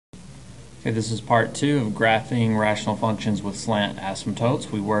Okay, this is part 2 of graphing rational functions with slant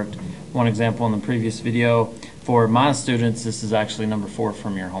asymptotes. We worked one example in the previous video. For my students, this is actually number 4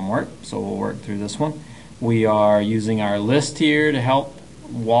 from your homework, so we'll work through this one. We are using our list here to help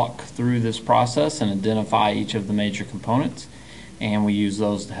walk through this process and identify each of the major components, and we use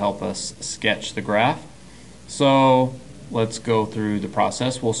those to help us sketch the graph. So let's go through the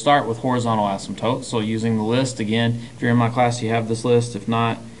process. We'll start with horizontal asymptotes. So using the list, again, if you're in my class you have this list. If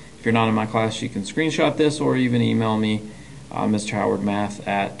you're not in my class, you can screenshot this or even email me,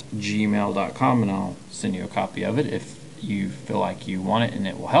 mrhowardmath@gmail.com, and I'll send you a copy of it if you feel like you want it and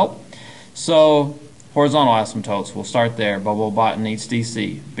it will help. So horizontal asymptotes, we'll start there. Bubble, bottom,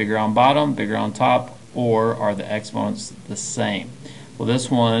 HDC. Bigger on bottom, bigger on top, or are the exponents the same? Well,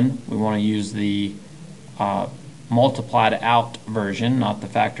 this one, we want to use the multiplied out version, not the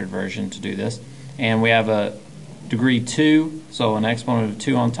factored version, to do this. And we have a degree 2, so an exponent of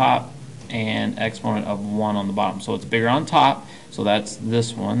 2 on top and exponent of 1 on the bottom. So it's bigger on top, so that's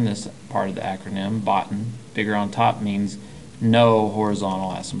this one, this part of the acronym, bottom. Bigger on top means no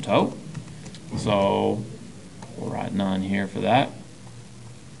horizontal asymptote. So we'll write none here for that.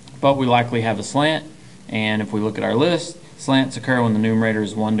 But we likely have a slant, and if we look at our list, slants occur when the numerator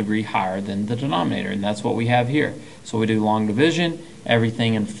is 1 degree higher than the denominator, and that's what we have here. So we do long division.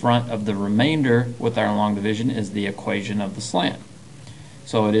 Everything in front of the remainder with our long division is the equation of the slant.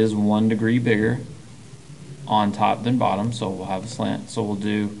 So it is 1 degree bigger on top than bottom, so we'll have a slant. So we'll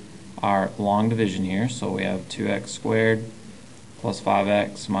do our long division here. So we have 2x squared plus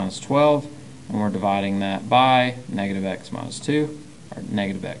 5x minus 12, and we're dividing that by negative x minus 2, or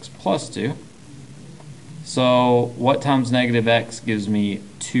negative x plus 2. So what times negative x gives me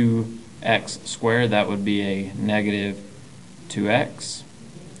 2x squared? That would be a negative 2x.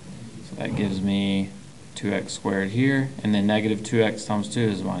 So that gives me 2x squared here, and then negative 2x times 2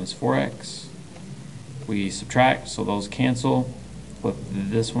 is minus 4x. We subtract, so those cancel. Flip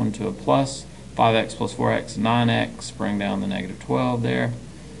this one to a plus. 5x plus 4x, 9x. Bring down the negative 12 there.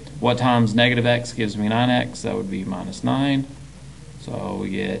 What times negative x gives me 9x? That would be minus 9. So we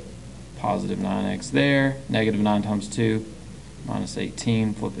get positive 9x there. Negative 9 times 2, minus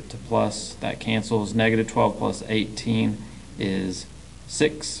 18. Flip it to plus. That cancels. Negative 12 plus 18 is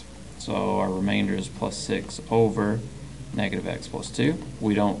 6. So our remainder is plus 6 over negative x plus 2.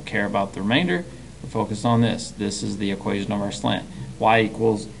 We don't care about the remainder. We're focused on this. This is the equation of our slant. Y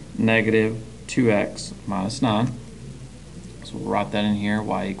equals negative 2x minus 9. So we'll write that in here.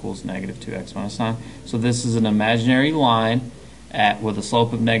 Y equals negative 2x minus 9. So this is an imaginary line with a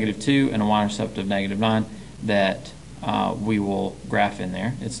slope of negative 2 and a y-intercept of negative 9 that we will graph in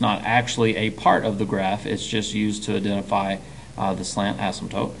there. It's not actually a part of the graph. It's just used to identify the slant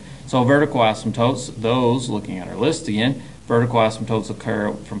asymptote. So vertical asymptotes, those, looking at our list again, vertical asymptotes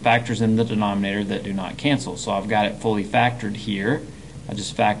occur from factors in the denominator that do not cancel. So I've got it fully factored here. I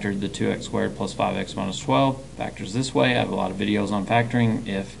just factored the 2x squared plus 5x minus 12. Factors this way. I have a lot of videos on factoring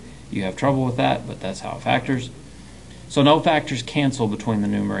if you have trouble with that, but that's how it factors. So no factors cancel between the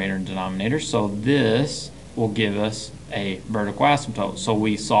numerator and denominator, so this will give us a vertical asymptote. So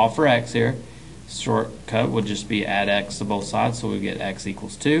we solve for x here. Shortcut would just be add x to both sides, so we get x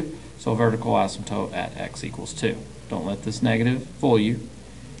equals 2. So vertical asymptote at x equals 2. Don't let this negative fool you.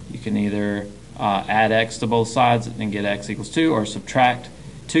 You can either add x to both sides and get x equals 2, or subtract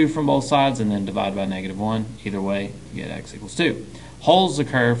 2 from both sides and then divide by negative 1. Either way, you get x equals 2. Wholes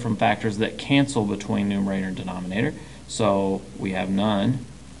occur from factors that cancel between numerator and denominator. So we have none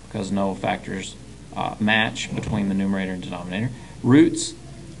because no factors match between the numerator and denominator. Roots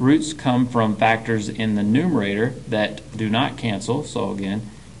come from factors in the numerator that do not cancel. So again,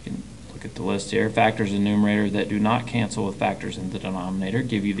 you can look at the list here. Factors in the numerator that do not cancel with factors in the denominator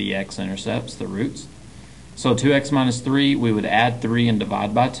give you the x-intercepts, the roots. So 2x minus 3, we would add 3 and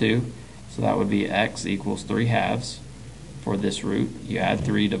divide by 2. So that would be x equals 3 halves for this root. You add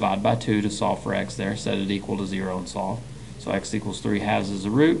 3, divide by 2 to solve for x there. Set it equal to 0 and solve. So x equals 3 halves is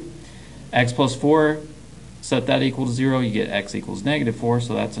a root. X plus 4, set that equal to 0, you get x equals negative 4,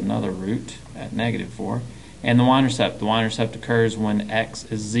 so that's another root at negative 4. And the y-intercept occurs when x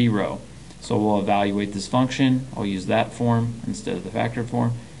is 0. So we'll evaluate this function. I'll use that form instead of the factored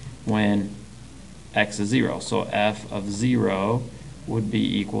form when x is 0. So f of 0 would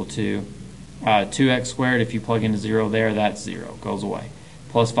be equal to 2x squared. If you plug in a 0 there, that's 0, goes away.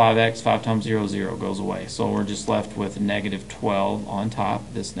 Plus 5x, 5 times 0, 0, goes away. So we're just left with negative 12 on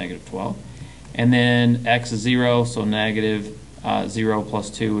top, this negative 12. And then x is 0, so negative 0 plus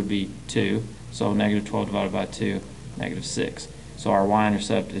 2 would be 2. So negative 12 divided by 2, negative 6. So our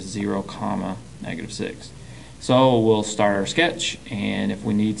y-intercept is 0, comma, negative 6. So we'll start our sketch, and if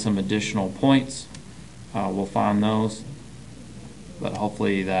we need some additional points, we'll find those, but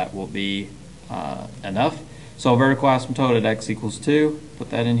hopefully that will be enough. So vertical asymptote at x equals 2,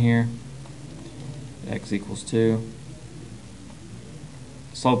 put that in here, x equals 2.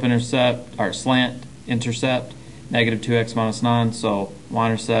 Slope intercept, or slant intercept, negative 2x minus 9, so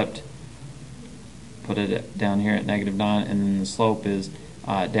y-intercept, put it down here at negative 9, and then the slope is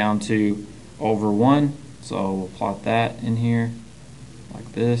down to over 1, so we'll plot that in here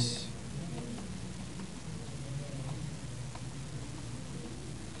like this.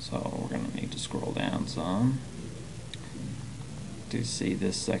 So we're going to need to scroll down some to see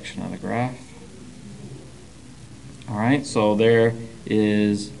this section of the graph. Alright, so there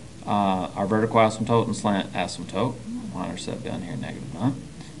is our vertical asymptote and slant asymptote. Y-intercept down here, negative 9.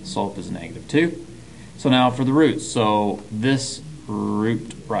 Slope is negative 2. So now for the roots. So this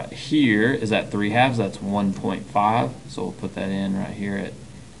root right here is at 3/2. That's 1.5. So we'll put that in right here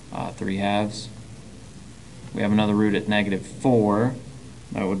at 3/2. We have another root at negative 4.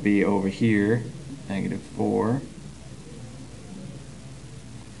 That would be over here, negative 4.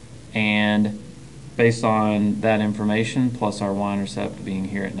 And based on that information, plus our y-intercept being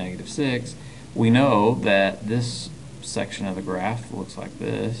here at negative 6, we know that this section of the graph looks like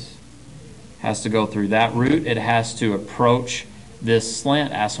this. Has to go through that root. It has to approach this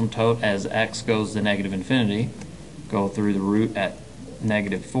slant asymptote as x goes to negative infinity. Go through the root at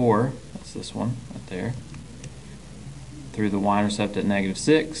negative 4. That's this one right there. Through the y-intercept at negative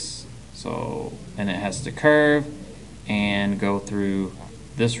 6. So, and it has to curve and go through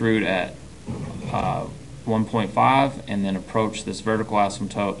this root at 1.5 and then approach this vertical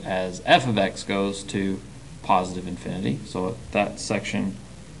asymptote as f of x goes to positive infinity. So that section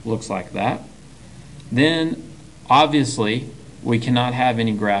looks like that. Then obviously we cannot have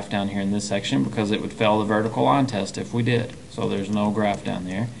any graph down here in this section because it would fail the vertical line test if we did. So there's no graph down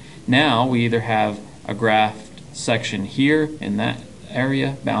there. Now we either have a graphed section here in that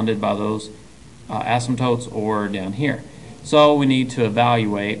area bounded by those asymptotes or down here. So we need to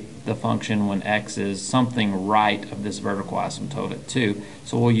evaluate the function when x is something right of this vertical asymptote at 2.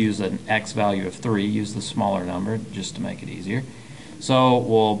 So we'll use an x value of 3, use the smaller number just to make it easier. So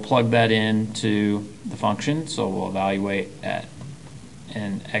we'll plug that into the function. So we'll evaluate at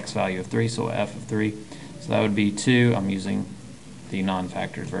an x value of 3, so f of 3. So that would be 2. I'm using the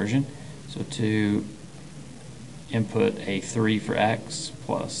non-factored version. So 2 input a 3 for x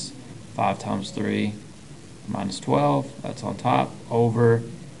plus 5 times 3 minus 12. That's on top over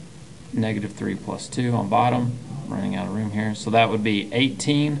negative 3 plus 2 on bottom. I'm running out of room here. So that would be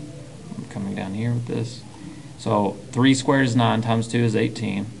 18. I'm coming down here with this. So 3 squared is 9 times 2 is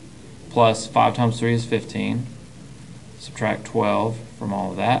 18 plus 5 times 3 is 15. Subtract 12 from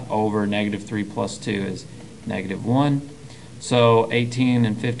all of that over negative 3 plus 2 is negative 1. So 18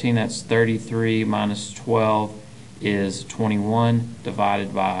 and 15, that's 33 minus 12 is 21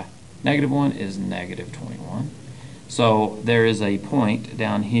 divided by negative 1 is negative 21. So there is a point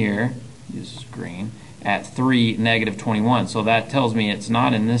down here, use green, at 3, negative 21. So that tells me it's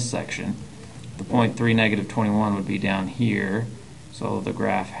not in this section. The point 3, negative 21 would be down here. So the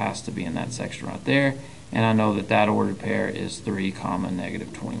graph has to be in that section right there. And I know that that ordered pair is 3,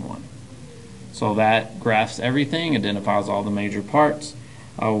 negative 21. So that graphs everything, identifies all the major parts.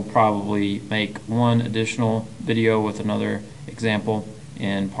 I will probably make one additional video with another example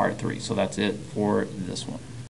in part 3. So that's it for this one.